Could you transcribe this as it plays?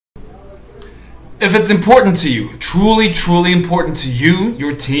if it's important to you, truly, truly important to you,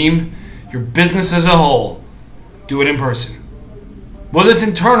 your team, your business as a whole, do it in person. Whether it's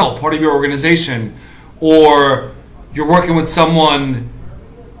internal, part of your organization, or you're working with someone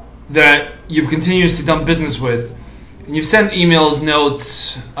that you've continuously done business with, and you've sent emails,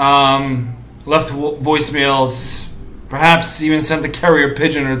 notes, left voicemails, perhaps even sent a carrier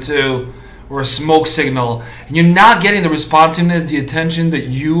pigeon or two, or a smoke signal, and you're not getting the responsiveness, the attention that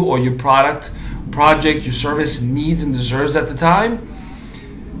you or your project, your service needs and deserves at the time,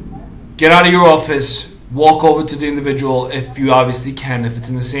 get out of your office, walk over to the individual if you obviously can, if it's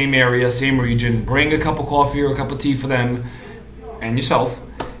in the same area, same region, bring a cup of coffee or a cup of tea for them and yourself,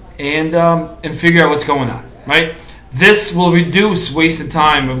 and figure out what's going on, right? This will reduce wasted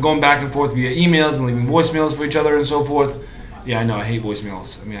time of going back and forth via emails and leaving voicemails for each other and so forth. Yeah, I know, I hate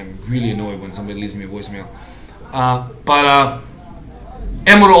voicemails. I mean, I'm really annoyed when somebody leaves me a voicemail.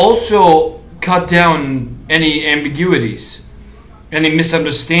 And will also cut down any ambiguities, any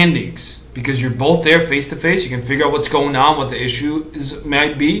misunderstandings, because you're both there face to face. You can figure out what's going on, what the issue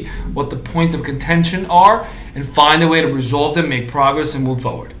might be, what the points of contention are, and find a way to resolve them, make progress, and move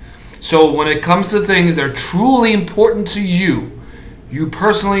forward. So when it comes to things that are truly important to you, you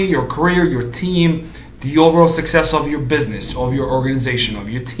personally, your career, your team, the overall success of your business, of your organization, of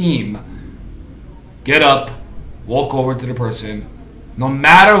your team, get up, walk over to the person, no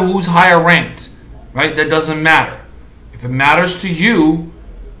matter who's higher ranked, right? That doesn't matter. If it matters to you,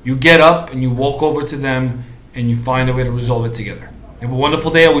 you get up and you walk over to them and you find a way to resolve it together. Have a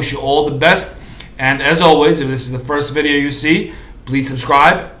wonderful day. I wish you all the best. And as always, if this is the first video you see, please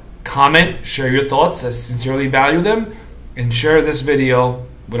subscribe, comment, share your thoughts. I sincerely value them. And share this video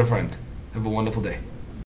with a friend. Have a wonderful day.